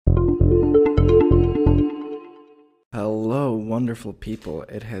wonderful people.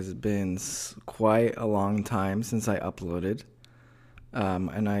 It has been quite a long time since I uploaded.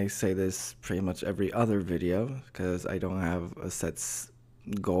 And I say this pretty much every other video because I don't have a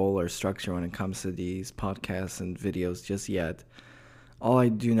goal or structure when it comes to these podcasts and videos just yet. All I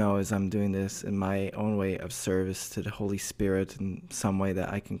do know is I'm doing this in my own way of service to the Holy Spirit in some way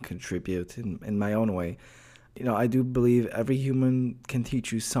that I can contribute in my own way. I do believe every human can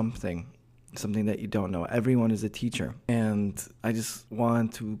teach you something that you don't know. Everyone is a teacher. And I just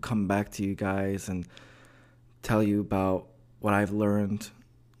want to come back to you guys and tell you about what I've learned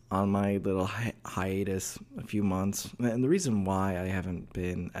on my little hiatus a few months. And the reason why I haven't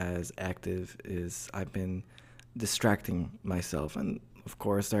been as active is I've been distracting myself. And of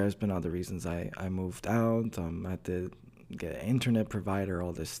course, there has been other reasons. I moved out. I had to get an internet provider,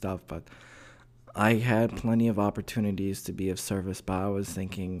 all this stuff. But I had plenty of opportunities to be of service. But I was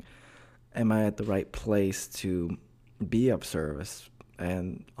thinking, am I at the right place to be of service?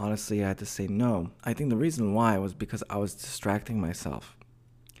 And honestly, I had to say no. I think the reason why was because I was distracting myself.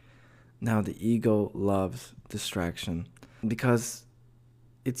 Now, the ego loves distraction because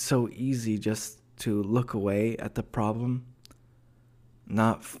it's so easy just to look away at the problem,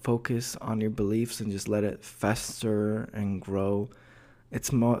 not focus on your beliefs and just let it fester and grow.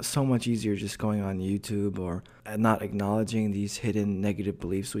 It's so much easier just going on YouTube or not acknowledging these hidden negative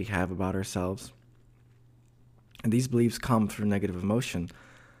beliefs we have about ourselves. And these beliefs come through negative emotion.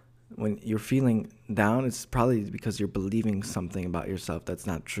 When you're feeling down, it's probably because you're believing something about yourself that's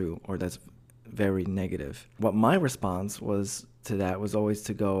not true or that's very negative. What my response was to that was always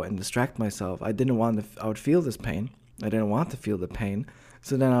to go and distract myself. I would feel this pain. I didn't want to feel the pain.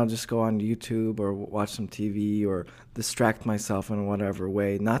 So then I'll just go on YouTube or watch some TV or distract myself in whatever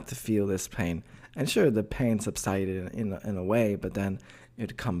way not to feel this pain. And sure, the pain subsided in a way, but then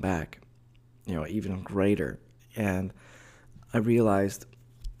it'd come back, even greater. And I realized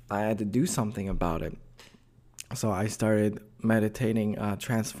I had to do something about it. So I started meditating,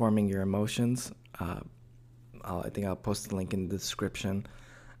 transforming your emotions. I think I'll post the link in the description.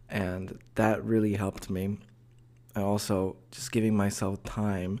 And that really helped me. And also just giving myself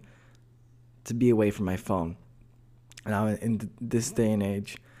time to be away from my phone. Now, in this day and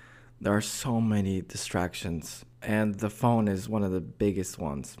age, there are so many distractions. And the phone is one of the biggest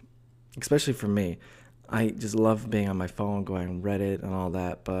ones, especially for me. I just love being on my phone, going on Reddit and all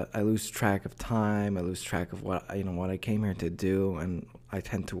that, but I lose track of time. I lose track of what I came here to do, and I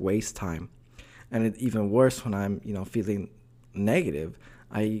tend to waste time. And it's even worse when I'm, feeling negative.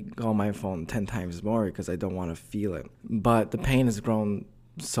 I go on my phone 10 times more because I don't want to feel it. But the pain has grown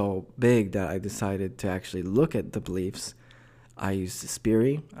so big that I decided to actually look at the beliefs. I used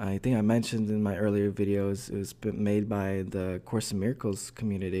Spiri. I think I mentioned in my earlier videos, it was made by the Course in Miracles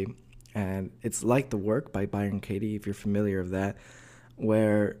community. And it's like The Work by Byron Katie, if you're familiar with that,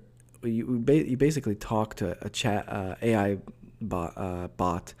 where you basically talk to a chat AI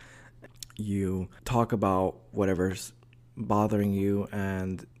bot. You talk about whatever's bothering you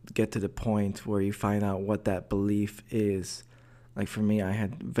and get to the point where you find out what that belief is. Like for me, I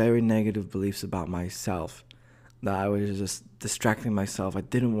had very negative beliefs about myself, that I was just distracting myself. I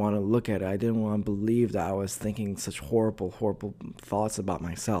didn't want to look at it. I didn't want to believe that I was thinking such horrible thoughts about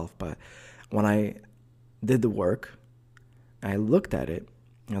myself. But when I did the work, I looked at it,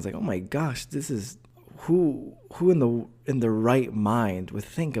 and I was like, oh my gosh, this is who in the right mind would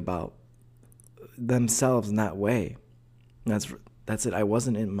think about themselves in that way. And that's it. I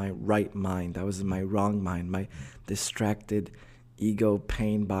wasn't in my right mind. I was in my wrong mind, my distracted ego,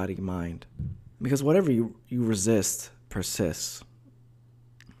 pain body mind. Because whatever you resist persists.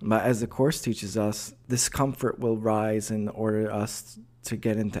 But as the Course teaches us, discomfort will rise in order us to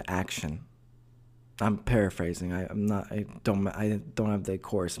get into action. I'm paraphrasing. I don't have the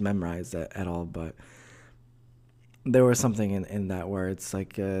Course memorized at all, but there was something in that where it's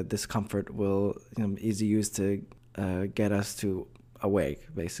like discomfort will is used to get us to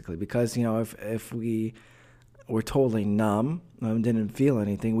awake, basically. Because if we were totally numb and didn't feel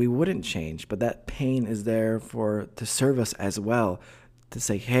anything, we wouldn't change. But that pain is there to serve us as well, to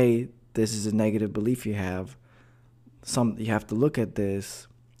say, hey, this is a negative belief you have. You have to look at this,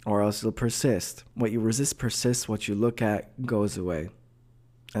 or else it'll persist. What you resist persists. What you look at goes away.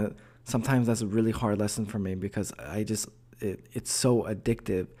 And sometimes that's a really hard lesson for me because it's so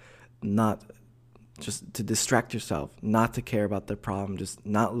addictive, not just to distract yourself, not to care about the problem, just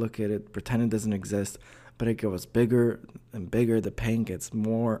not look at it, pretend it doesn't exist. But it goes bigger and bigger. The pain gets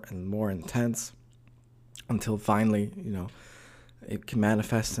more and more intense until finally, it can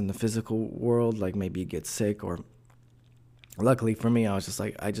manifest in the physical world. Like maybe you get sick, or luckily for me, I was just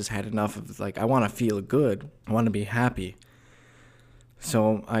like, I just had enough of I want to feel good. I want to be happy.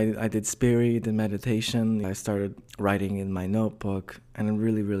 So I did spirit and meditation. I started writing in my notebook, and it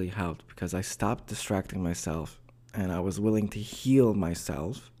really, really helped because I stopped distracting myself and I was willing to heal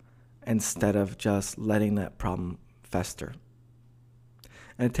myself instead of just letting that problem fester.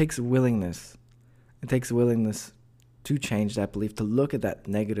 And it takes willingness. It takes willingness to change that belief, to look at that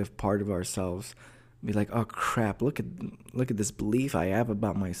negative part of ourselves, be like, oh crap, look at this belief I have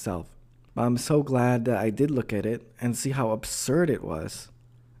about myself. But I'm so glad that I did look at it and see how absurd it was.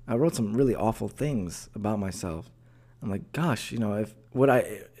 I wrote some really awful things about myself. I'm like, gosh, if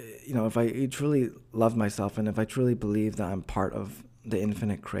I truly love myself and if I truly believe that I'm part of the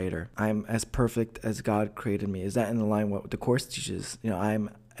infinite creator, I'm as perfect as God created me. Is that in line with what the Course teaches? I'm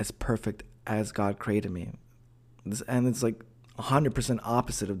as perfect as God created me. And it's like 100%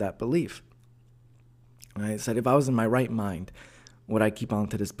 opposite of that belief. And I said, if I was in my right mind, would I keep on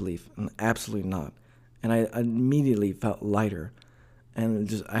to this belief? And absolutely not. And I immediately felt lighter. And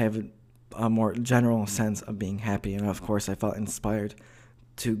just I have a more general sense of being happy. And of course, I felt inspired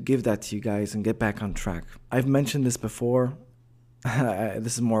to give that to you guys and get back on track. I've mentioned this before.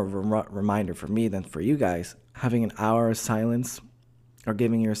 This is more of a reminder for me than for you guys. Having an hour of silence or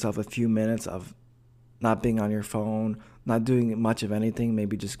giving yourself a few minutes of not being on your phone, not doing much of anything,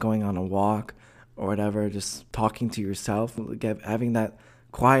 maybe just going on a walk or whatever, just talking to yourself, having that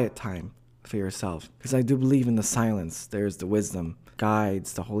quiet time for yourself. Because I do believe in the silence. There's the wisdom,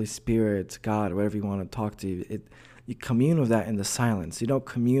 guides, the Holy Spirit, God, whatever you want to talk to. You commune with that in the silence. You don't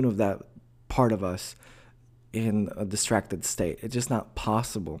commune with that part of us in a distracted state. It's just not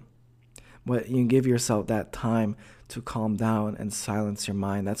possible. But you give yourself that time to calm down and silence your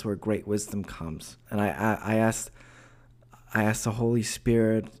mind. That's where great wisdom comes. And I asked the Holy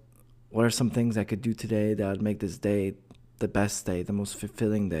Spirit, what are some things I could do today that would make this day the best day, the most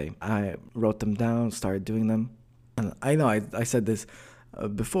fulfilling day? I wrote them down, started doing them. And I know I said this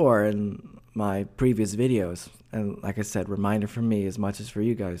before in my previous videos. And like I said, reminder for me as much as for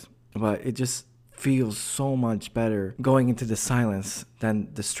you guys. But it just feels so much better going into the silence than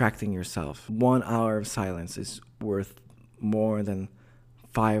distracting yourself. 1 hour of silence is worth more than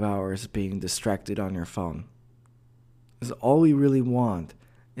 5 hours being distracted on your phone. Because all we really want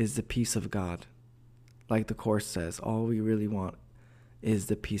is the peace of God. Like the Course says, all we really want is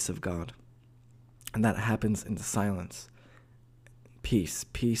the peace of God. And that happens in the silence. Peace.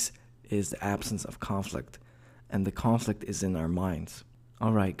 Peace is the absence of conflict. And the conflict is in our minds.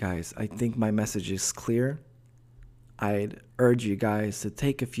 All right, guys, I think my message is clear. I'd urge you guys to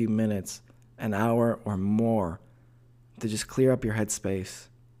take a few minutes, an hour or more, to just clear up your headspace.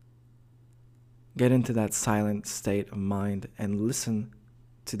 Get into that silent state of mind and listen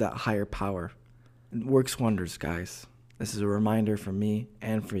to that higher power. It works wonders, guys. This is a reminder for me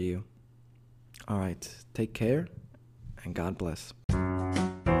and for you. All right, take care and God bless.